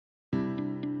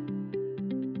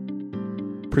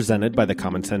Presented by the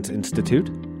Common Sense Institute,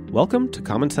 welcome to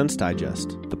Common Sense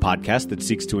Digest, the podcast that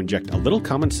seeks to inject a little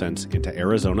common sense into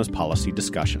Arizona's policy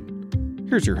discussion.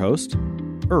 Here's your host,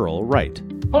 Earl Wright.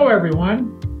 Hello,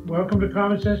 everyone. Welcome to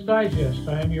Common Sense Digest.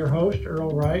 I am your host, Earl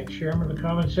Wright, Chairman of the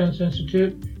Common Sense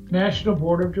Institute National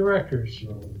Board of Directors.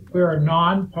 We are a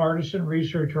nonpartisan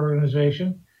research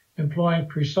organization employing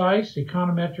precise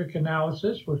econometric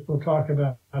analysis, which we'll talk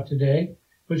about today,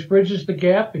 which bridges the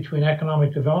gap between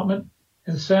economic development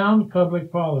and sound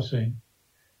public policy.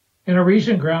 In a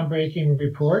recent groundbreaking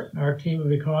report, our team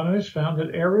of economists found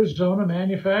that Arizona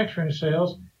manufacturing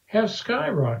sales have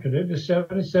skyrocketed to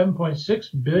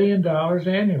 $77.6 billion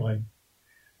annually.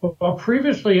 While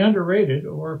previously underrated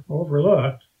or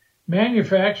overlooked,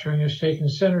 manufacturing has taken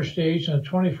center stage in the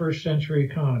 21st century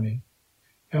economy,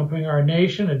 helping our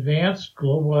nation advance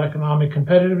global economic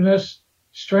competitiveness,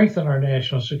 strengthen our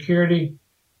national security,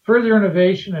 further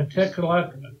innovation and technical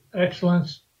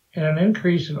excellence, and an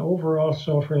increase in overall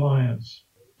self-reliance.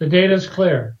 The data is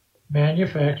clear.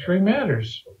 Manufacturing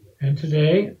matters. And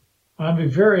today, I'm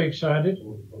very excited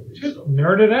to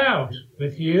nerd it out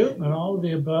with you and all of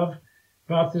the above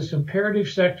about this imperative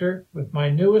sector with my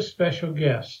newest special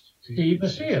guest, Steve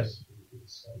Macias,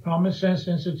 Common Sense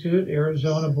Institute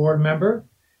Arizona board member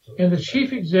and the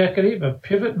chief executive of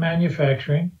Pivot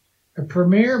Manufacturing, a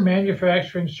premier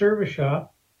manufacturing service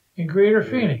shop in Greater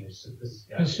Phoenix,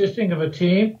 consisting of a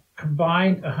team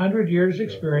combined 100 years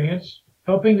experience,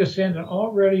 helping to send an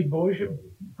already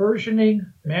burgeoning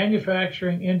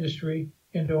manufacturing industry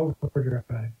into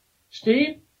overdrive.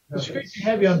 Steve, it's great to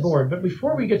have you on board, but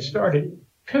before we get started,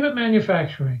 Pivot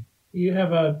Manufacturing, you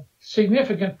have a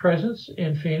significant presence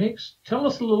in Phoenix. Tell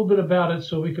us a little bit about it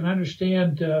so we can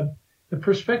understand the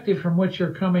perspective from which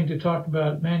you're coming to talk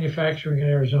about manufacturing in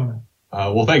Arizona.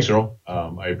 Well, thanks, Earl.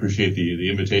 I appreciate the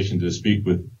invitation to speak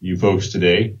with you folks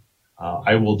today.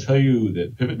 I will tell you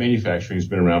that Pivot Manufacturing has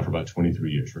been around for about 23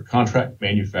 years. We're a contract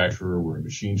manufacturer. We're a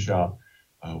machine shop.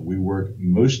 We work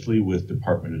mostly with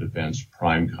Department of Defense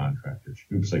prime contractors,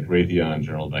 groups like Raytheon,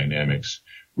 General Dynamics.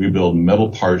 We build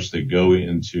metal parts that go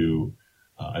into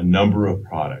a number of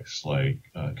products like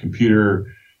computer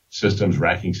systems,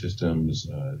 racking systems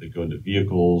that go into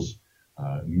vehicles,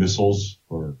 missiles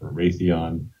for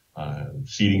Raytheon,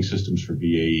 seating systems for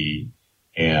BAE.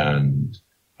 And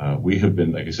we have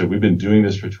been, like I said, we've been doing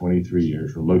this for 23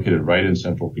 years. We're located right in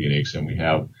Central Phoenix, and we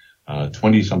have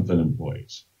 20-something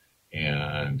employees.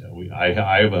 And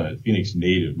I'm a Phoenix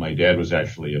native. My dad was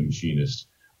actually a machinist.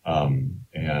 I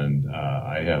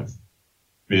have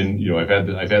been,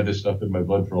 I've had this stuff in my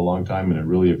blood for a long time, and I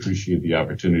really appreciate the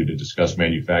opportunity to discuss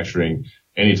manufacturing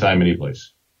anytime,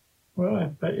 anyplace.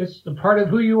 Well, it's the part of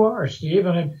who you are, Steve,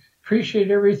 and I appreciate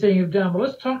everything you've done. But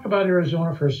let's talk about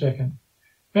Arizona for a second.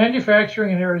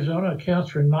 Manufacturing in Arizona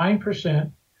accounts for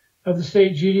 9% of the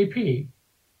state GDP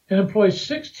and employs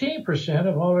 16%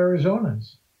 of all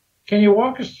Arizonans. Can you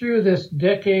walk us through this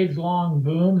decades-long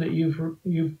boom that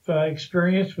you've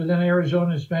experienced within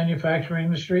Arizona's manufacturing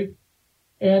industry?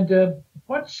 And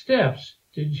what steps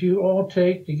did you all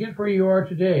take to get where you are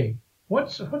today?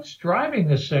 What's driving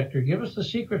this sector? Give us the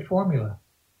secret formula.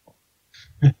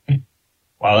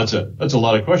 Wow, that's a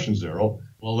lot of questions there, Earl.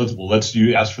 Let's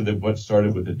you ask for what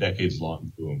started with the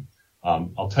decades-long boom.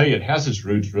 I'll tell you, it has its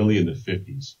roots really in the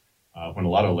 50s. When a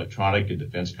lot of electronic and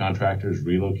defense contractors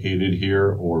relocated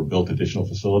here or built additional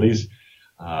facilities.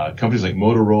 Companies like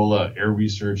Motorola, Air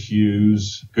Research,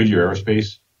 Hughes, Goodyear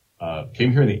Aerospace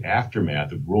came here in the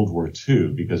aftermath of World War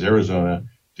II because Arizona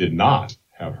did not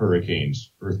have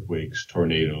hurricanes, earthquakes,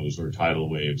 tornadoes, or tidal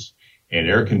waves, and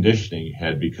air conditioning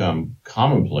had become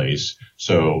commonplace.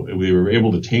 So we were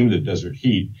able to tame the desert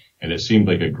heat, and it seemed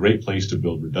like a great place to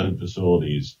build redundant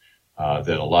facilities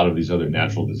that a lot of these other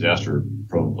natural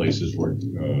disaster-prone places weren't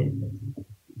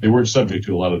subject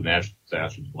to a lot of natural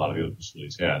disasters a lot of the other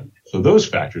facilities had. So those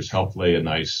factors helped lay a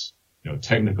nice,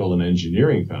 technical and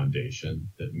engineering foundation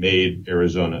that made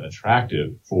Arizona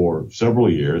attractive for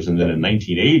several years. And then in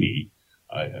 1980,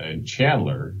 in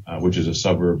Chandler, which is a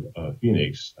suburb of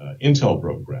Phoenix, Intel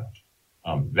broke ground.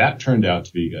 That turned out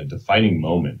to be a defining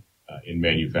moment in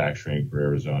manufacturing for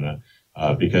Arizona.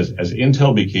 Because as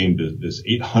Intel became this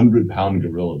 800-pound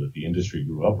gorilla that the industry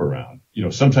grew up around,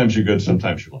 sometimes you're good,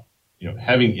 sometimes you're not.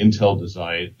 Having Intel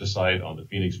decide on the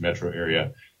Phoenix metro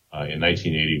area in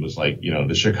 1980 was like,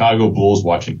 the Chicago Bulls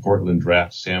watching Portland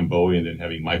draft Sam Bowie and then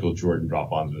having Michael Jordan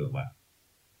drop onto their lap.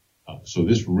 So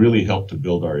this really helped to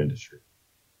build our industry.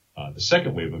 The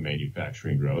second wave of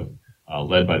manufacturing growth,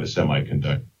 led by the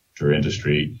semiconductor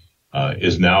industry,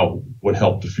 is now what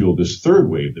helped to fuel this third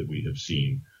wave that we have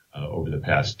seen over the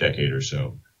past decade or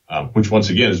so, which once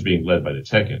again is being led by the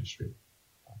tech industry.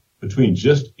 between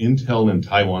just Intel and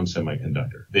Taiwan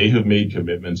Semiconductor. They have made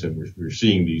commitments, and we're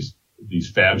seeing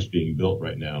these fabs being built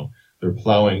right now. They're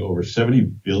plowing over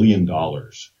 $70 billion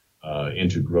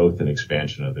into growth and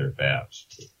expansion of their fabs.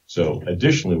 So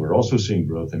additionally, we're also seeing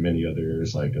growth in many other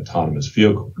areas like autonomous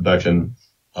vehicle production.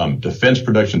 Defense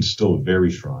production is still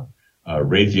very strong.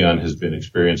 Raytheon has been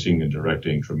experiencing and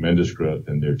directing tremendous growth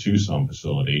in their Tucson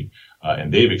facility,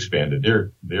 and they've expanded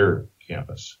their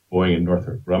campus. Boeing and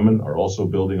Northrop Grumman are also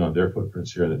building on their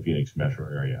footprints here in the Phoenix metro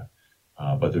area.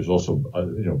 But there's also,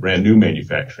 brand new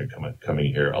manufacturing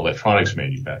coming here. Electronics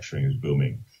manufacturing is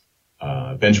booming.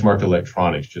 Benchmark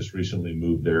Electronics just recently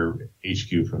moved their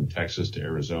HQ from Texas to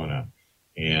Arizona.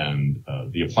 And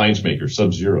the appliance maker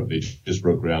Sub-Zero, they just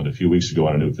broke ground a few weeks ago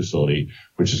on a new facility,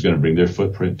 which is going to bring their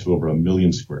footprint to over 1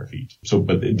 million square feet.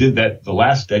 But they did that the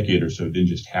last decade or so. It didn't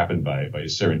just happen by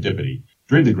serendipity.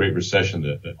 During the Great Recession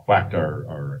that quacked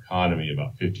our economy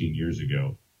about 15 years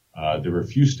ago, there were a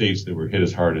few states that were hit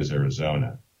as hard as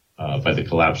Arizona by the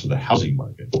collapse of the housing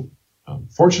market.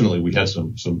 Fortunately, we had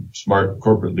some smart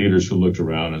corporate leaders who looked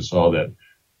around and saw that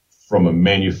from a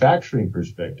manufacturing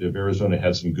perspective, Arizona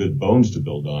had some good bones to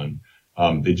build on.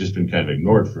 They'd just been kind of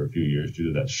ignored for a few years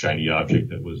due to that shiny object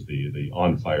that was the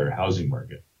on-fire housing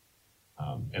market.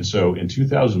 And so in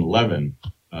 2011,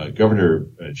 Governor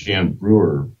Jan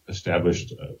Brewer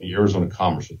established the Arizona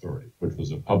Commerce Authority, which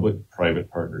was a public-private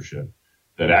partnership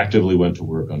that actively went to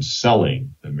work on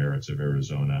selling the merits of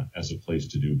Arizona as a place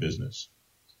to do business.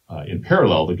 In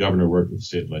parallel, the governor worked with the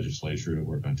state legislature to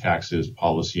work on taxes,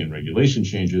 policy, and regulation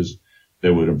changes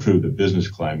that would improve the business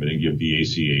climate and give the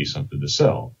ACA something to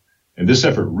sell. And this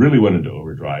effort really went into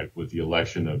overdrive with the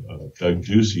election of Doug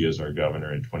Ducey as our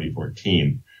governor in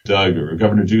 2014.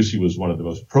 Governor Ducey was one of the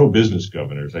most pro-business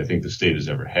governors I think the state has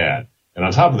ever had. And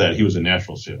on top of that, he was a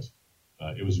natural salesman.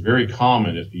 It was very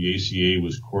common if the ACA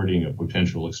was courting a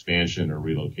potential expansion or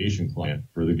relocation client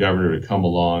for the governor to come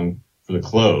along for the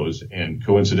close and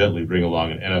coincidentally bring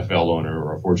along an NFL owner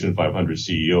or a Fortune 500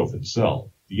 CEO for the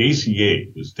sell. The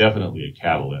ACA was definitely a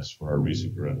catalyst for our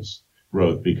recent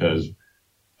growth because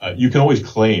you can always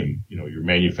claim, you're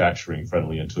manufacturing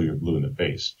friendly until you're blue in the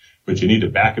face, but you need to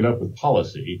back it up with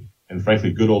policy and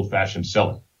frankly, good old fashioned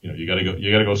selling. You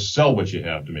gotta go sell what you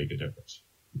have to make a difference.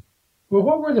 Well,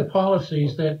 what were the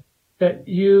policies that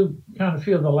you kind of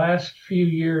feel the last few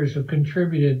years have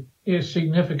contributed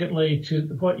significantly to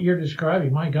what you're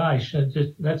describing? My gosh,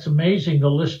 that's amazing, the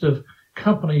list of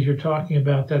companies you're talking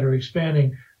about that are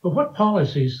expanding. But what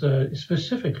policies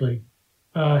specifically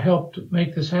helped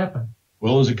make this happen?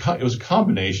 Well, it was a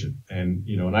combination, and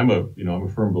I'm a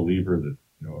firm believer that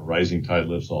a rising tide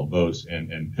lifts all boats,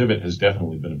 and Pivot has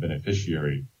definitely been a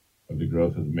beneficiary of the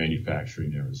growth of the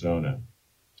manufacturing in Arizona.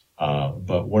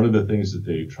 But one of the things that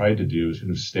they tried to do is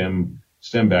kind of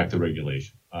stem back the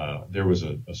regulation. There was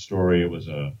a story. It was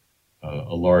a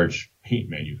large paint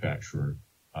manufacturer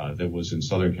that was in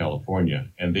Southern California,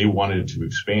 and they wanted to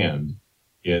expand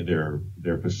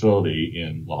their facility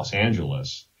in Los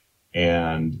Angeles,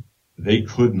 and they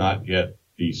could not get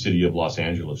the city of Los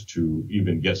Angeles to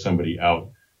even get somebody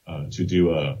out to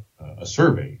do a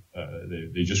survey.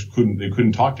 They just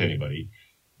couldn't talk to anybody.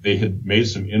 They had made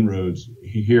some inroads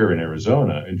here in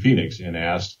Arizona, in Phoenix, and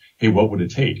asked, hey, what would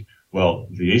it take? Well,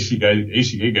 the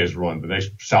ACA guys were on the next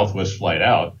Southwest flight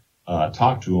out,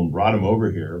 talked to them, brought them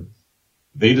over here.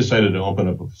 They decided to open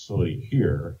up a facility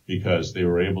here because they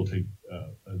were able to,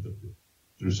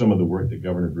 through some of the work that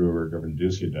Governor Brewer, Governor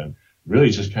Ducey had done, really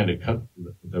just kind of cut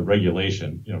the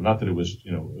regulation. Not that it was,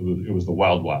 it was the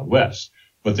wild, wild west,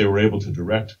 but they were able to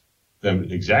direct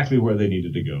them exactly where they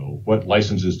needed to go. What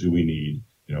licenses do we need?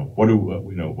 What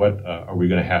are we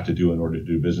going to have to do in order to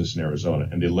do business in Arizona?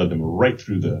 And they led them right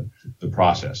through the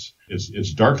process.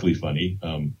 It's darkly funny.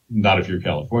 Not if you're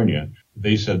California.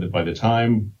 They said that by the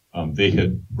time they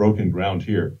had broken ground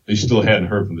here, they still hadn't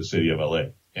heard from the city of LA.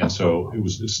 And so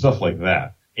it's stuff like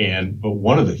that. But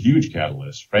one of the huge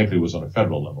catalysts, frankly, was on a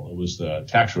federal level. It was the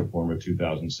tax reform of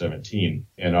 2017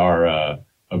 and our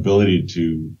ability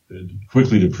to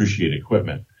quickly depreciate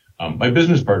equipment. My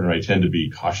business partner, I tend to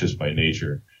be cautious by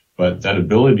nature, but that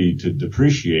ability to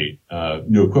depreciate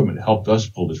new equipment helped us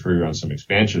pull the trigger on some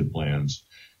expansion plans,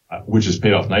 which has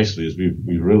paid off nicely as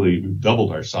we've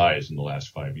doubled our size in the last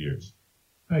 5 years.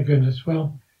 My goodness.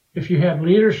 Well, if you have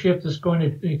leadership that's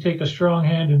going to take a strong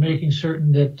hand in making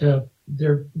certain that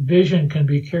their vision can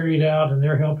be carried out and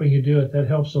they're helping you do it, that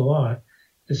helps a lot.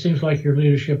 It seems like your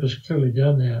leadership has clearly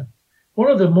done that. One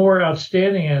of the more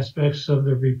outstanding aspects of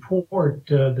the report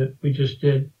that we just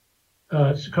did,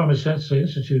 Common Sense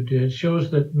Institute did,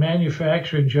 shows that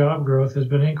manufacturing job growth has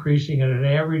been increasing at an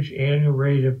average annual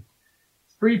rate of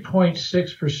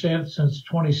 3.6% since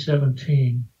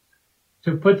 2017.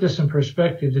 To put this in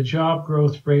perspective, the job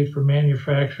growth rate for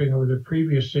manufacturing over the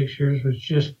previous 6 years was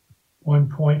just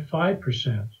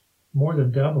 1.5%, more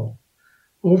than double.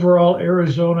 Overall,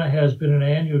 Arizona has been an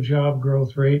annual job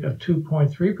growth rate of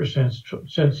 2.3%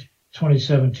 since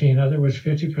 2017. Now, there was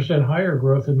 50% higher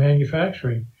growth in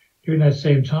manufacturing during that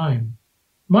same time.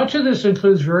 Much of this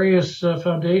includes various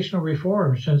foundational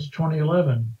reforms since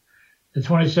 2011. The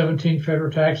 2017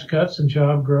 federal tax cuts and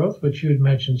job growth, which you had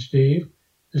mentioned, Steve,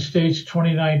 the state's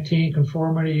 2019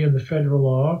 conformity in the federal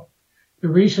law, the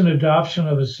recent adoption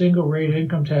of a single rate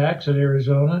income tax in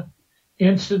Arizona,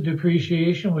 instant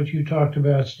depreciation, which you talked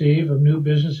about, Steve, of new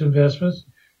business investments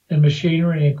in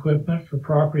machinery and equipment for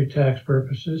property tax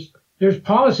purposes. There's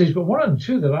policies, but one of them,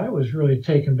 too, that I was really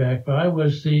taken back by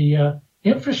was the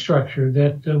infrastructure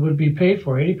that would be paid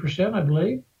for. 80%, I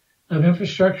believe, of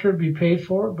infrastructure would be paid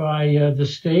for by the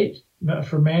state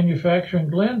for manufacturing.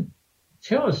 Glenn,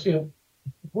 tell us,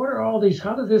 what are all these,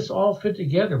 how does this all fit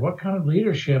together? What kind of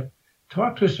leadership?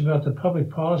 Talk to us about the public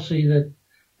policy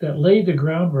that laid the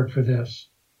groundwork for this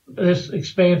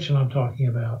expansion I'm talking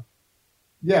about.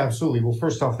 Yeah, absolutely. Well,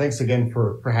 first off, thanks again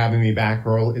for having me back,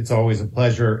 Earl. It's always a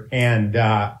pleasure. And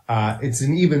it's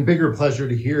an even bigger pleasure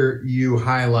to hear you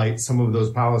highlight some of those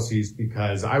policies,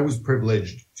 because I was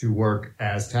privileged to work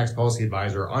as tax policy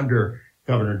advisor under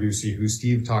Governor Ducey, who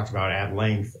Steve talked about at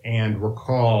length, and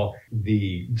recall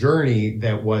the journey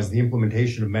that was the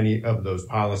implementation of many of those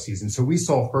policies. And so we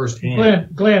saw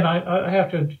firsthand. Glenn, I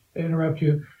have to interrupt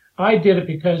you. I did it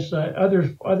because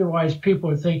otherwise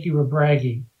people would think you were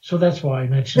bragging. So that's why I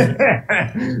mentioned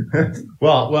it.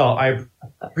 Well, I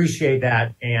appreciate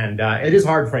that. And it is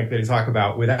hard, frankly, to talk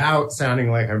about without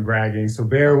sounding like I'm bragging. So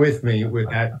bear with me with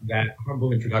that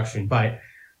humble introduction. But,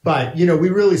 we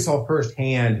really saw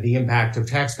firsthand the impact of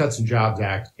Tax Cuts and Jobs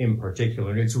Act in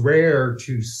particular. And it's rare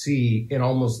to see an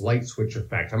almost light switch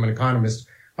effect. I'm an economist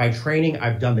by training.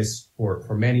 I've done this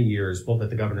for many years, both at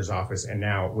the governor's office and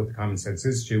now with the Common Sense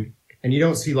Institute. And you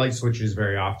don't see light switches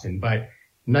very often, but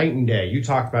night and day. You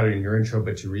talked about it in your intro,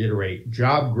 but to reiterate,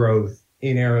 job growth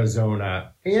in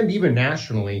Arizona and even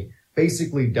nationally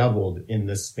basically doubled in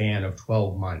the span of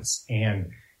 12 months.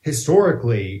 And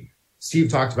historically, Steve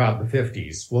talked about the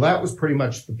 50s. Well, that was pretty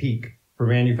much the peak for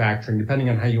manufacturing, depending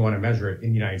on how you want to measure it in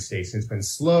the United States. And it's been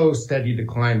slow, steady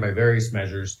decline by various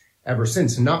measures ever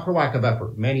since, and not for lack of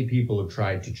effort. Many people have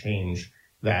tried to change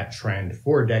that trend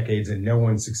for decades, and no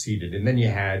one succeeded. And then you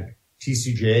had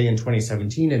TCJA in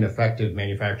 2017 and effective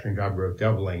manufacturing job growth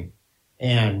doubling.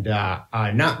 And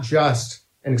not just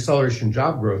an acceleration in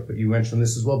job growth, but you mentioned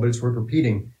this as well, but it's worth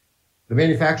repeating. The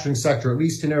manufacturing sector, at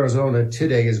least in Arizona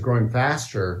today, is growing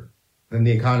faster than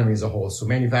the economy as a whole. So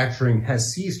manufacturing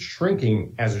has ceased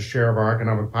shrinking as a share of our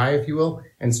economic pie, if you will,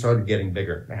 and started getting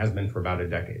bigger. It has been for about a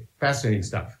decade. Fascinating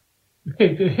stuff.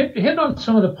 Okay, hit on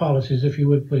some of the policies, if you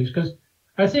would, please, because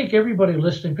I think everybody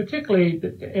listening, particularly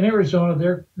in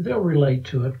Arizona, they'll relate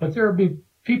to it. But there will be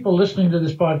people listening to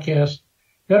this podcast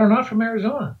that are not from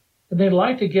Arizona, and they'd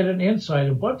like to get an insight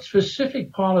of what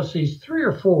specific policies, 3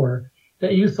 or 4,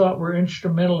 that you thought were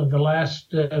instrumental in the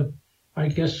last, I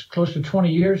guess, close to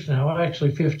 20 years now,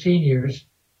 actually 15 years,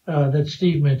 that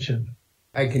Steve mentioned.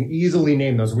 I can easily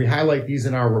name those. We highlight these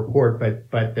in our report,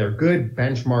 but they're good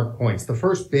benchmark points. The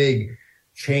first big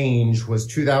change was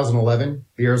 2011,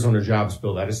 the Arizona Jobs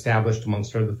Bill that established,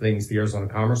 amongst other things, the Arizona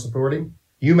Commerce Authority.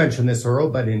 You mentioned this, Earl,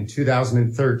 but in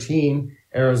 2013,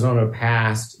 Arizona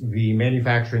passed the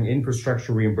Manufacturing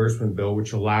Infrastructure Reimbursement Bill,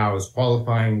 which allows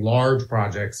qualifying large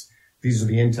projects, these are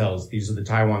the Intels, these are the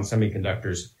Taiwan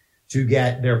Semiconductors, to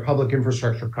get their public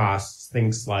infrastructure costs,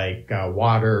 things like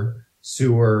water,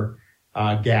 sewer,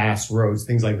 gas, roads,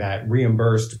 things like that,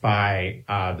 reimbursed by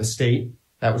the state.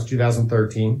 That was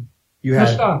 2013.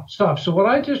 Stop. So what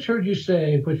I just heard you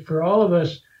say, which for all of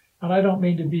us, and I don't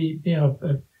mean to be,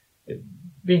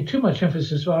 being too much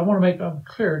emphasis, so I want to make it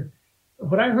clear.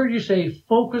 What I heard you say,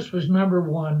 focus was number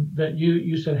one, that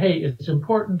you said, hey, it's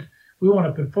important. We want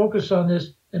to put focus on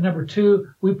this. And number 2,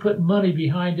 we put money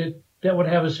behind it that would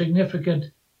have a significant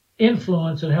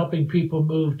influence in helping people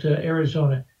move to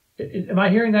Arizona. Am I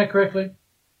hearing that correctly?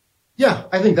 Yeah,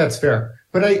 I think that's fair.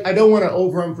 But I don't want to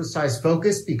overemphasize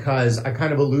focus, because I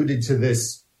kind of alluded to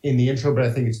this in the intro, but I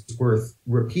think it's worth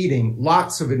repeating.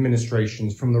 Lots of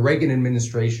administrations, from the Reagan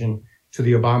administration to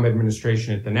the Obama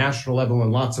administration at the national level,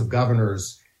 and lots of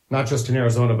governors, not just in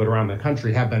Arizona, but around the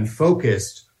country, have been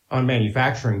focused on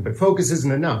manufacturing. But focus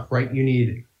isn't enough, right? You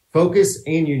need focus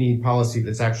and you need policy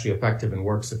that's actually effective and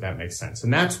works, if that makes sense.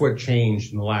 And that's what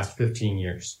changed in the last 15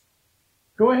 years.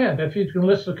 Go ahead. If you can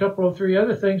list a couple of 3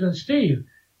 other things. And Steve,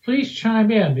 please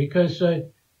chime in because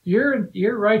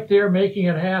you're right there making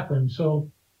it happen.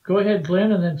 So go ahead,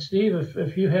 Glenn, and then Steve,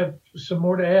 if you have some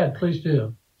more to add, please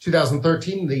do.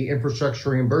 2013, the infrastructure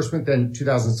reimbursement, then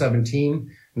 2017,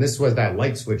 and this was that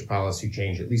light switch policy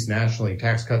change, at least nationally,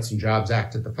 Tax Cuts and Jobs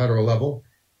Act at the federal level.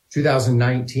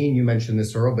 2019, you mentioned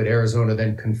this, Earl, but Arizona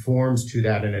then conforms to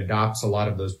that and adopts a lot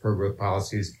of those pro-growth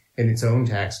policies in its own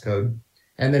tax code.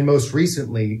 And then most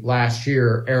recently, last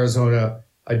year, Arizona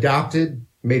adopted,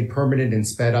 made permanent and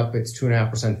sped up its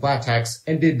 2.5% flat tax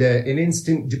and did an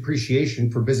instant depreciation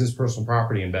for business personal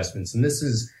property investments. And this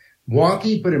is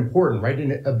wonky, but important, right?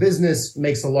 And a business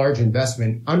makes a large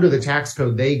investment under the tax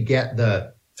code. They get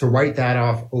to write that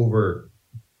off over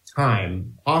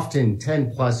time, often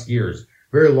 10 plus years,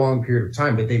 very long period of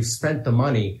time, but they've spent the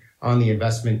money on the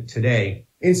investment today.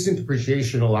 Instant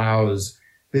depreciation allows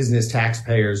business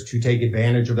taxpayers to take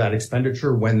advantage of that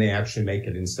expenditure when they actually make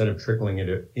it instead of trickling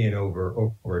it in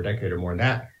over a decade or more. And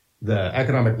that the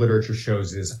economic literature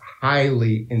shows is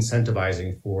highly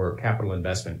incentivizing for capital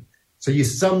investment. So you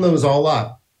sum those all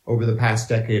up over the past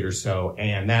decade or so,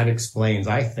 and that explains,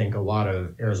 I think, a lot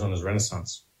of Arizona's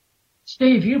renaissance.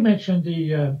 Steve, you mentioned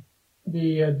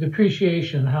the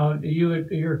depreciation, how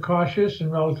you're cautious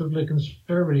and relatively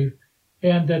conservative,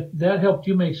 and that helped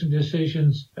you make some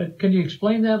decisions. Can you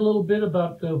explain that a little bit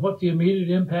about what the immediate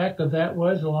impact of that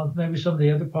was, along with maybe some of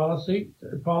the other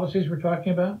policies we're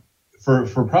talking about?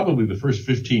 For probably the first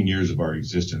 15 years of our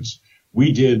existence,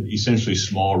 we did essentially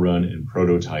small run and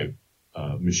prototype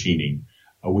machining.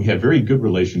 We had very good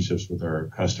relationships with our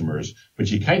customers, but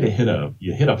you kind of hit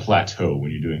a plateau when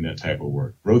you're doing that type of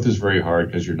work. Growth is very hard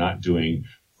because you're not doing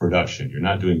production, you're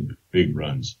not doing big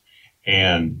runs.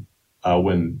 And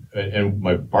when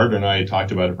my partner and I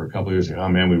talked about it for a couple of years, like, oh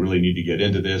man, we really need to get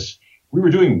into this. We were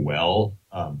doing well,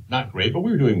 not great, but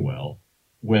we were doing well.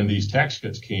 When these tax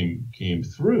cuts came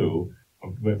through,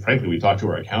 frankly, we talked to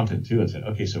our accountant too and said,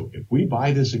 okay, so if we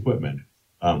buy this equipment,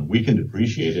 we can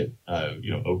depreciate it,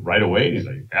 right away. He's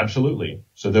like, absolutely.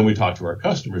 So then we talked to our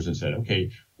customers and said, okay,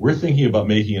 we're thinking about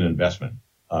making an investment.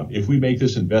 If we make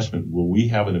this investment, will we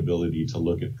have an ability to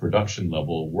look at production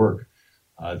level work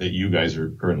that you guys are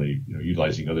currently,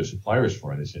 utilizing other suppliers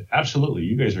for? And they said, absolutely.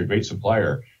 You guys are a great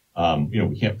supplier.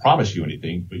 We can't promise you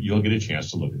anything, but you'll get a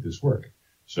chance to look at this work.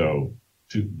 So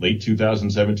late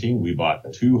 2017, we bought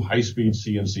 2 high-speed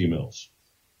CNC mills.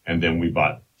 And then we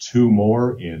bought 2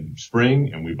 more in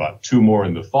spring, and we bought 2 more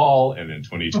in the fall, and in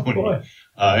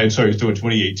 2020, so in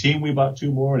 2018 we bought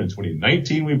 2 more, and in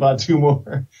 2019 we bought 2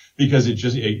 more because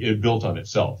it built on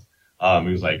itself. It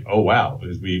was like, oh wow,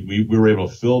 because we were able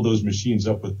to fill those machines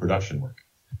up with production work.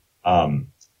 And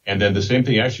then the same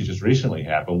thing actually just recently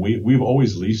happened. We've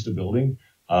always leased a building.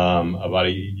 About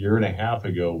a year and a half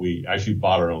ago, we actually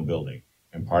bought our own building.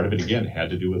 And part of it, again,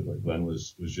 had to do with what Glenn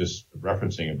was just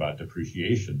referencing about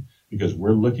depreciation, because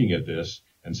we're looking at this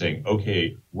and saying,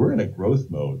 okay, we're in a growth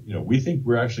mode. We think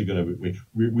we're actually going to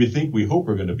be, we hope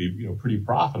we're going to be, pretty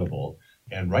profitable.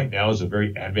 And right now is a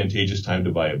very advantageous time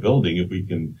to buy a building if we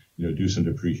can, do some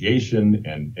depreciation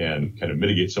and kind of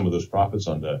mitigate some of those profits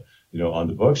on the, on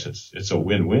the books. It's a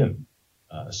win-win.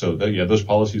 Those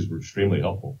policies were extremely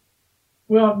helpful.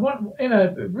 Well, in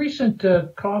a recent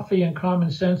Coffee and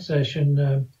Common Sense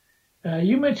session,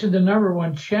 you mentioned the number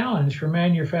one challenge for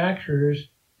manufacturers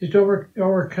is to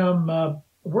overcome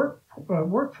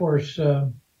workforce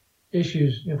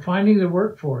issues, finding the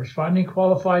workforce, finding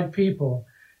qualified people.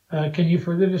 Can you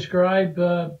further describe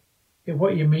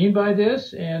what you mean by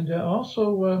this, and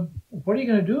also what are you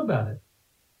going to do about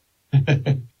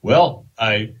it? Well,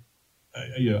 I've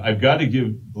got to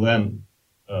give Glenn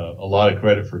a lot of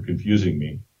credit for confusing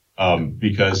me,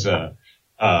 because,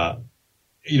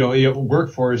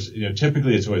 workforce,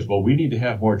 typically it's always, well, we need to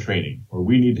have more training, or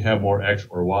we need to have more X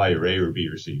or Y or A or B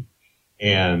or C.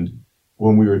 And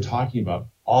when we were talking about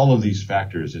all of these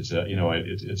factors, it's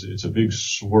a big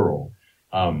swirl.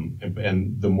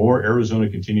 And the more Arizona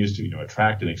continues to,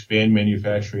 attract and expand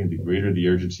manufacturing, the greater the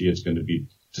urgency it's going to be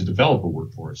to develop a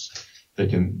workforce that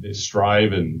can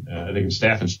strive and they can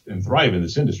staff and thrive in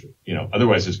this industry.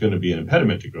 Otherwise it's going to be an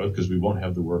impediment to growth because we won't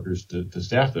have the workers to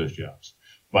staff those jobs.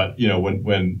 But,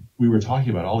 when we were talking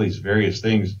about all these various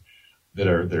things that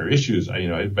are issues,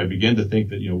 I began to think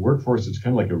that, workforce is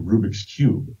kind of like a Rubik's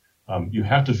Cube. You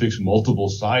have to fix multiple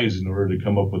sides in order to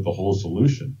come up with the whole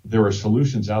solution. There are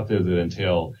solutions out there that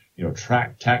entail,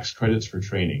 tax credits for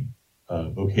training,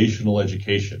 vocational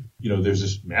education. There's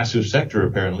this massive sector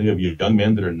apparently of young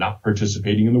men that are not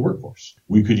participating in the workforce.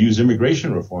 We could use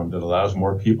immigration reform that allows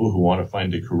more people who want to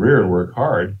find a career and work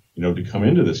hard, to come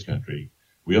into this country.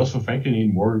 We also frankly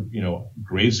need more,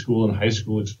 grade school and high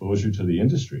school exposure to the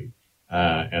industry.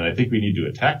 And I think we need to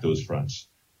attack those fronts,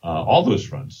 all those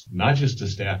fronts, not just to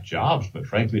staff jobs, but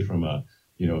frankly from a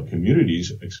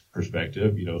community's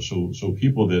perspective, so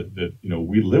people that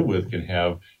we live with can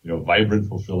have, vibrant,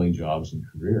 fulfilling jobs and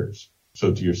careers.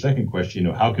 So to your second question,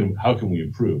 how can we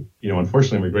improve?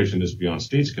 Unfortunately, immigration is beyond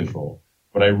states' control.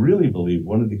 But I really believe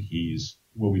one of the keys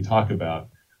when we talk about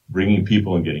bringing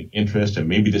people and getting interest, and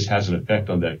maybe this has an effect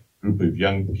on that group of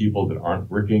young people that aren't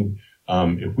working,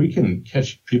 if we can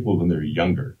catch people when they're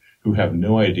younger, who have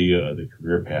no idea of the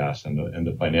career path and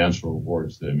the financial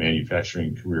rewards that a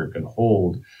manufacturing career can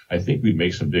hold, I think we'd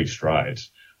make some big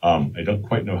strides. I don't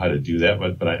quite know how to do that,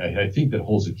 but I think that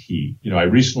holds a key. I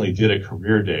recently did a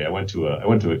career day. I went to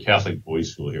a Catholic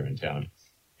boys' school here in town.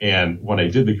 And when I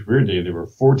did the career day, there were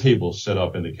 4 tables set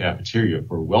up in the cafeteria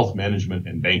for wealth management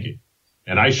and banking.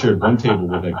 And I shared one table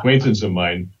with an acquaintance of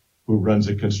mine who runs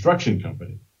a construction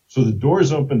company. So the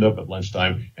doors opened up at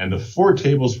lunchtime and the 4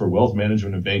 tables for wealth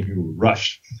management and banking were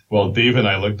rushed. Well, Dave and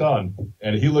I looked on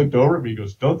and he looked over at me and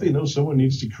goes, don't they know someone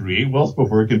needs to create wealth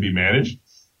before it can be managed?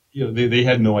 They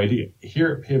had no idea.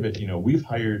 Here at Pivot, we've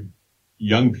hired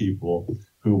young people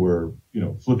who were,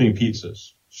 flipping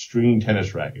pizzas, stringing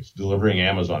tennis rackets, delivering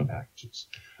Amazon packages.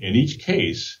 In each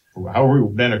case, however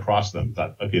we ran across them,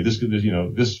 thought, okay, this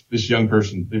young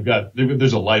person,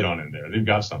 there's a light on in there. They've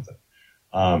got something.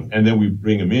 And then we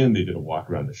bring them in. They did a walk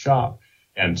around the shop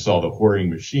and saw the whoring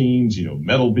machines,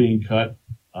 metal being cut.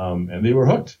 And they were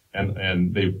hooked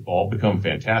and they've all become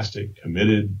fantastic,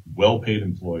 committed, well-paid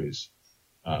employees.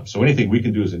 So anything we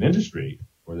can do as an industry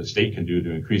or the state can do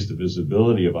to increase the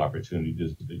visibility of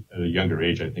opportunities at a younger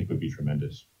age, I think would be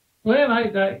tremendous. Glenn,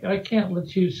 I can't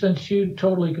let you, since you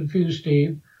totally confused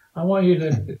Steve, I want you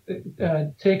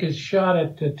to take a shot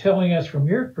at telling us from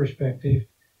your perspective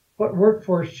what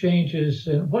workforce changes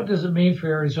and what does it mean for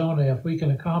Arizona if we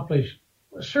can accomplish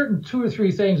certain 2 or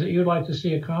 3 things that you'd like to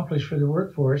see accomplished for the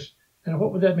workforce, and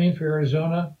what would that mean for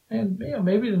Arizona and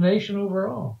maybe the nation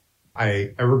overall? I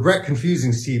regret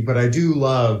confusing Steve, but I do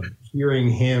love hearing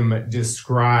him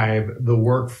describe the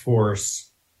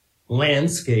workforce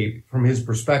landscape from his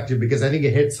perspective, because I think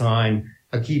it hits on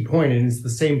a key point, and it's the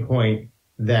same point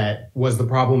that was the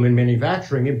problem in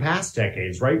manufacturing in past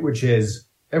decades, right? Which is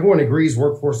everyone agrees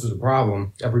workforce is a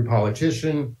problem. Every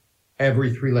politician,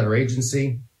 every 3-letter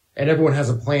agency, and everyone has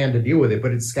a plan to deal with it,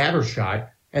 but it's scattershot,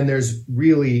 and there's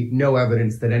really no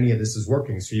evidence that any of this is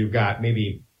working. So you've got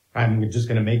maybe, I'm just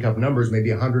going to make up numbers,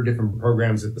 maybe 100 different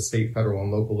programs at the state, federal,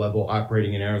 and local level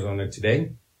operating in Arizona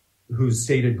today, whose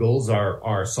stated goals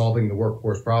are solving the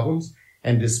workforce problems.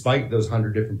 And despite those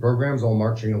 100 different programs all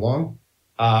marching along,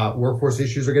 workforce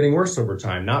issues are getting worse over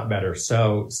time, not better.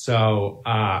 So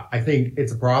I think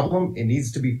it's a problem. It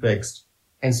needs to be fixed.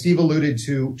 And Steve alluded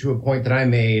to a point that I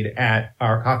made at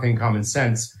our Coffee and Common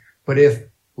Sense. But if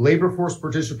labor force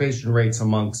participation rates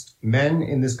amongst men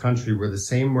in this country were the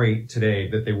same rate today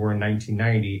that they were in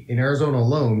 1990, in Arizona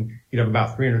alone, you'd have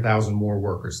about 300,000 more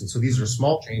workers. And so these are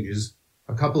small changes,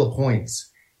 a couple of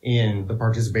points in the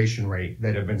participation rate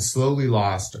that have been slowly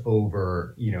lost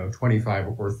over,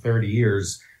 25 or 30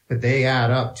 years, but they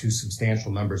add up to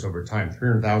substantial numbers over time.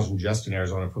 300,000 just in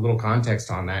Arizona. For a little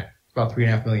context on that, it's about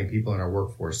 3.5 million people in our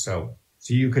workforce. So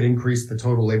you could increase the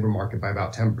total labor market by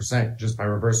about 10% just by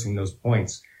reversing those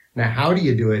points. Now, how do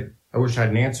you do it? I wish I had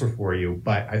an answer for you,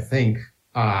 but I think,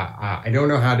 I don't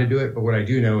know how to do it, but what I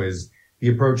do know is the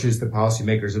approaches that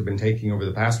policymakers have been taking over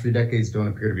the past 3 decades don't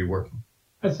appear to be working.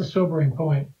 That's a sobering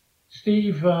point.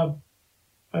 Steve,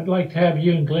 I'd like to have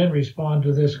you and Glenn respond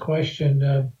to this question.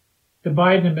 The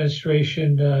Biden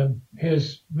administration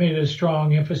has made a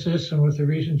strong emphasis, and with the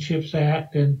recent CHIPS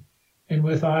Act and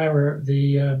with IRA,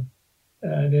 the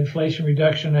Inflation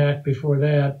Reduction Act before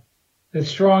that, the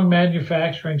strong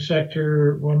manufacturing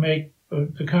sector will make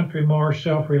the country more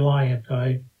self-reliant.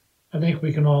 I think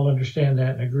we can all understand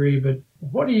that and agree. But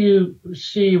what do you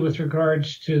see with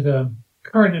regards to the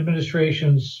current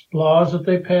administration's laws that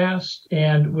they passed,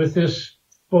 and with this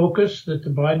focus that the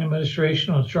Biden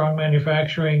administration on strong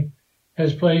manufacturing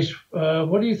has placed,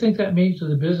 what do you think that means to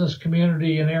the business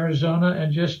community in Arizona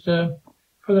and just for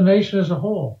the nation as a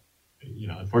whole?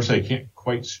 Unfortunately, I can't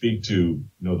quite speak to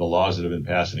the laws that have been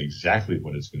passed and exactly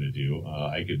what it's going to do.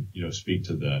 I could speak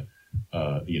to the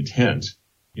intent.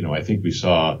 I think we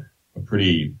saw a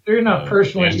pretty. You're not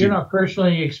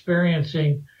personally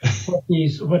experiencing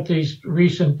what these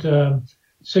recent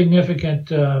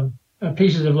significant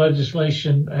pieces of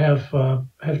legislation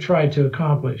have tried to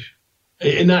accomplish.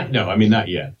 Not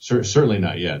yet. Certainly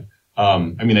not yet.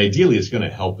 Ideally, it's going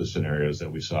to help the scenarios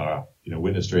that we saw,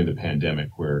 witnessed during the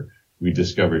pandemic, where we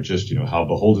discovered just, how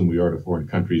beholden we are to foreign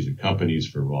countries and companies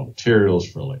for raw materials,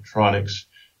 for electronics,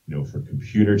 for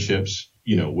computer chips,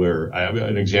 where I have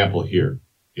an example here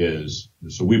is,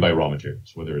 so we buy raw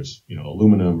materials, whether it's,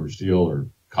 aluminum or steel or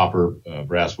copper,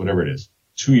 brass, whatever it is.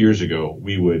 2 years ago,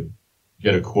 we would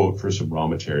get a quote for some raw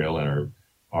material, and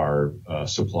our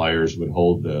suppliers would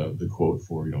hold the quote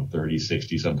for, 30,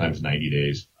 60, sometimes 90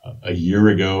 days. A year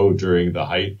ago, during the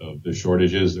height of the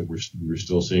shortages that we were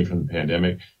still seeing from the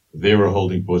pandemic, they were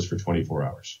holding quotes for 24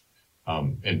 hours.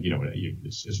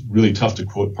 It's really tough to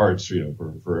quote parts,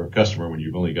 for a customer when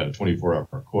you've only got a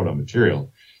 24-hour quote on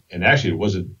material. And actually it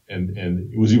wasn't, and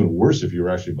it was even worse if you were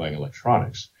actually buying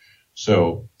electronics.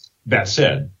 So that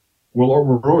said, we're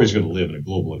always going to live in a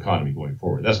global economy going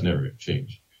forward. That's never going to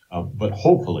change. But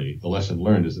hopefully the lesson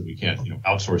learned is that we can't,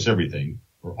 outsource everything,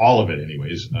 or all of it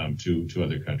anyways, to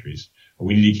other countries.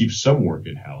 We need to keep some work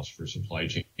in-house for supply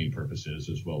chain purposes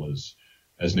as well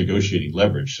as negotiating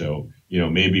leverage. So,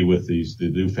 maybe with the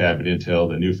new fab at Intel,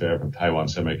 the new fab from Taiwan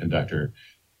Semiconductor,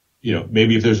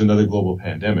 maybe if there's another global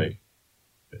pandemic,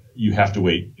 you have to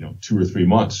wait, 2 or 3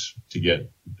 months to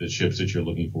get the chips that you're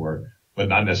looking for, but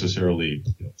not necessarily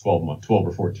 12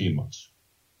 or 14 months.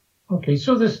 Okay.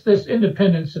 So this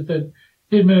independence that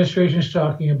the administration is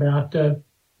talking about,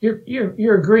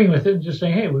 you're agreeing with it and just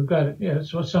saying, hey, we've got it.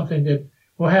 So it's something that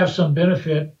will have some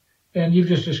benefit. And you've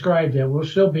just described that we'll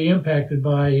still be impacted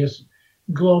by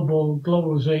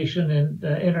globalization and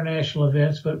international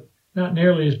events, but not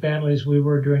nearly as badly as we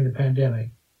were during the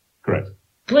pandemic. Correct.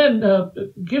 Glenn,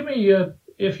 give me,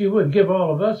 if you would, give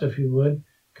all of us, if you would,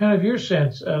 kind of your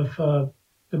sense of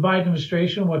the Biden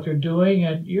administration, what they're doing,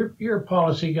 and you're a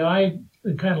policy guy,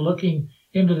 kind of looking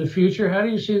into the future. How do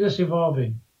you see this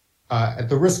evolving? At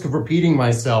the risk of repeating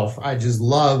myself, I just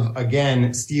love,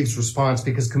 again, Steve's response,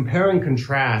 because compare and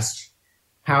contrast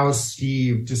how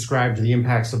Steve described the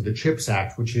impacts of the CHIPS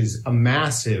Act, which is a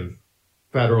massive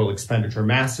federal expenditure,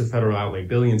 massive federal outlay,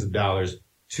 billions of dollars,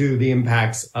 to the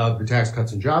impacts of the Tax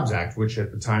Cuts and Jobs Act, which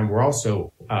at the time were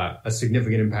also a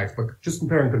significant impact. But just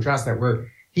compare and contrast that,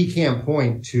 where he can't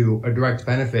point to a direct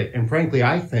benefit. And frankly,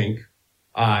 I think,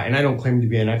 and I don't claim to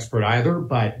be an expert either,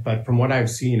 but from what I've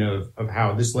seen of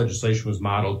how this legislation was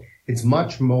modeled, it's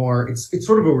much more, it's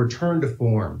sort of a return to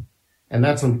form. And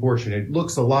that's unfortunate. It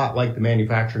looks a lot like the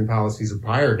manufacturing policies of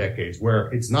prior decades, where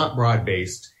it's not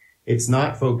broad-based. It's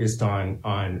not focused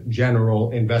on general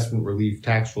investment relief,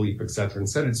 tax relief, et cetera.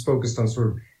 Instead, it's focused on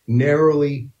sort of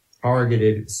narrowly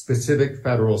targeted specific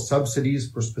federal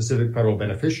subsidies for specific federal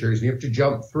beneficiaries. And you have to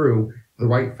jump through the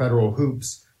right federal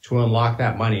hoops to unlock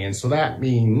that money. And so that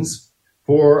means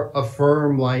for a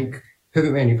firm like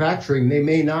Pivot Manufacturing, they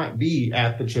may not be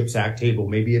at the CHIPS Act table.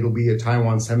 Maybe it'll be a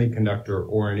Taiwan Semiconductor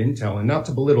or an Intel. And not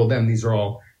to belittle them, these are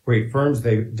all great firms.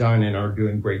 They've done and are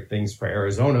doing great things for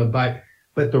Arizona. But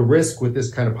the risk with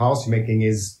this kind of policymaking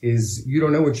is you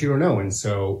don't know what you don't know. And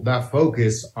so that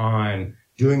focus on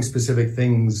doing specific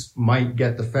things might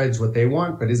get the feds what they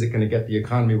want, but is it going to get the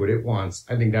economy what it wants?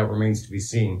 I think that remains to be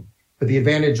seen. But the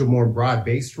advantage of more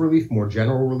broad-based relief, more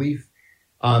general relief,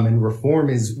 and reform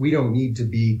is we don't need to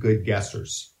be good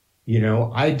guessers.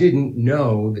 I didn't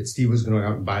know that Steve was going to go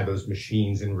out and buy those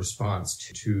machines in response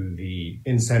to the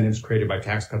incentives created by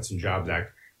Tax Cuts and Jobs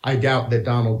Act. I doubt that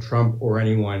Donald Trump or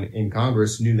anyone in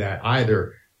Congress knew that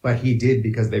either, but he did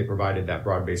because they provided that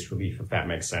broad-based relief, if that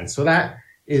makes sense. So that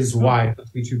is why, not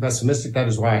to be too pessimistic, that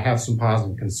is why I have some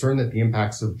positive concern that the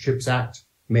impacts of CHIPS Act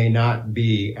may not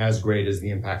be as great as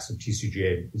the impacts of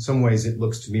TCJA. In some ways, it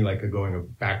looks to me like a going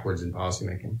backwards in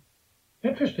policymaking.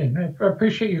 Interesting. I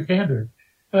appreciate your candor.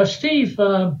 Steve,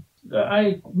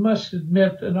 I must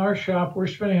admit, in our shop, we're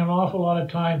spending an awful lot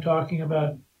of time talking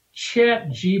about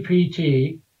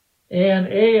ChatGPT and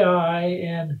AI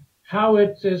and how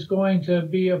it is going to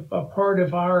be a part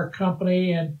of our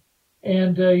company.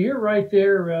 And you're right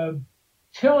there.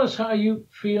 Tell us how you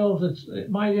feel that it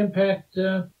might impact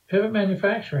Pivot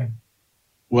Manufacturing.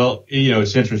 Well,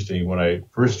 it's interesting. When I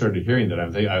first started hearing that,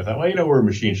 I thought, well, we're a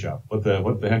machine shop. What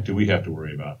the heck do we have to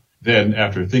worry about? Then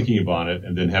after thinking about it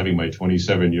and then having my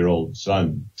 27-year-old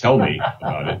son tell me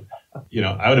about it,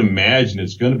 I would imagine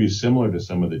it's going to be similar to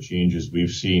some of the changes we've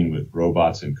seen with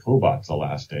robots and cobots the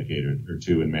last decade or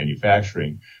two in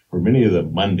manufacturing, where many of the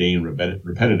mundane,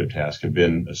 repetitive tasks have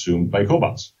been assumed by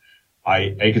cobots.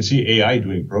 I could see AI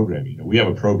doing programming. We have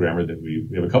a programmer we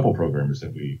have a couple programmers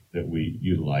that we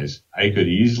utilize. I could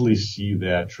easily see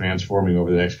that transforming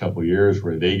over the next couple of years,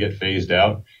 where they get phased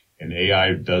out and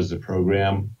AI does the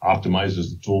program, optimizes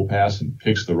the tool path, and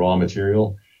picks the raw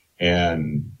material.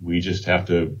 And we just have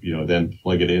to, then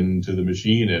plug it into the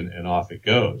machine and off it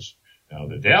goes. Now,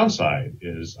 the downside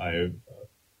is I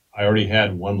already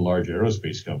had one large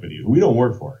aerospace company who we don't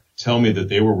work for tell me that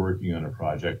they were working on a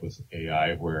project with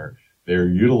AI where they're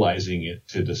utilizing it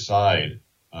to decide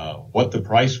what the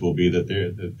price will be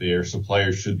that their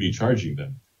suppliers should be charging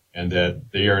them. And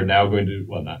that they are now going to,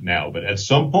 well, not now, but at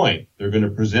some point, they're going to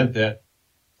present that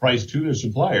price to their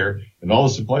supplier, and all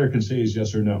the supplier can say is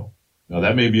yes or no. Now,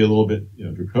 that may be a little bit,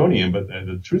 draconian, but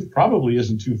the truth probably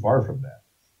isn't too far from that,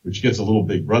 which gets a little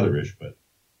Big Brother-ish, but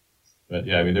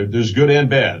yeah, I mean, there's good and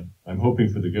bad. I'm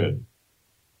hoping for the good.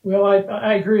 Well,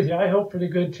 I agree with you. I hope for the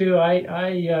good too. I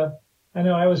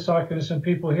know I was talking to some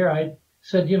people here. I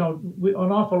said, an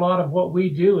awful lot of what we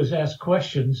do is ask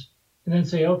questions and then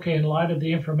say, okay, in light of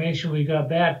the information we got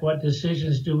back, what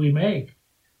decisions do we make?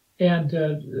 And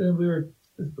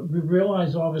we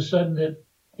realized all of a sudden that,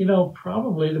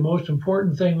 probably the most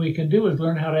important thing we can do is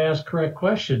learn how to ask correct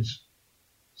questions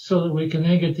so that we can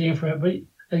then get the information.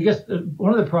 But I guess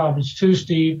one of the problems too,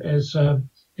 Steve,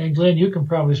 and Glenn, you can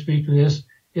probably speak to this,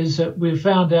 is that we've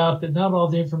found out that not all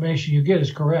the information you get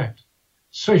is correct.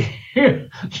 So you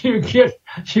get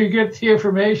the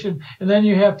information and then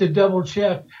you have to double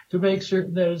check to make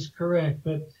certain that it's correct.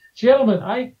 But gentlemen,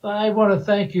 I want to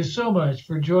thank you so much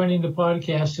for joining the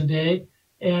podcast today.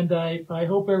 And I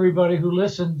hope everybody who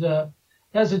listened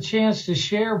has a chance to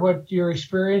share what your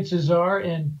experiences are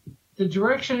and the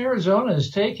direction Arizona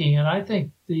is taking. And I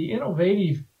think the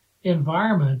innovative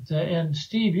environment, and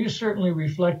Steve, you certainly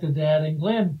reflected that. And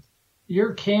Glenn,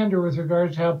 your candor with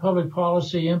regards to how public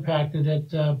policy impacted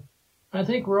it, I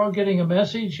think we're all getting a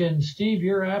message. And Steve,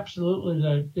 you're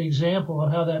absolutely the example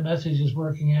of how that message is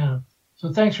working out.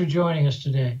 So thanks for joining us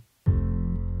today.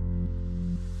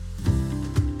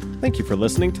 Thank you for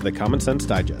listening to the Common Sense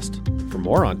Digest. For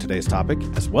more on today's topic,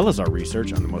 as well as our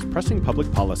research on the most pressing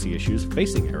public policy issues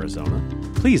facing Arizona,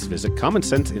 please visit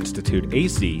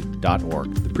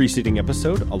commonsenseinstituteaz.org. The preceding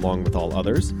episode, along with all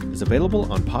others, is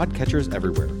available on podcatchers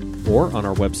everywhere or on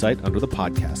our website under the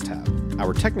podcast tab.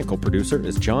 Our technical producer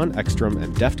is John Ekstrom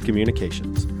and Deft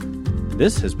Communications.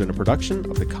 This has been a production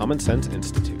of the Common Sense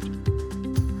Institute.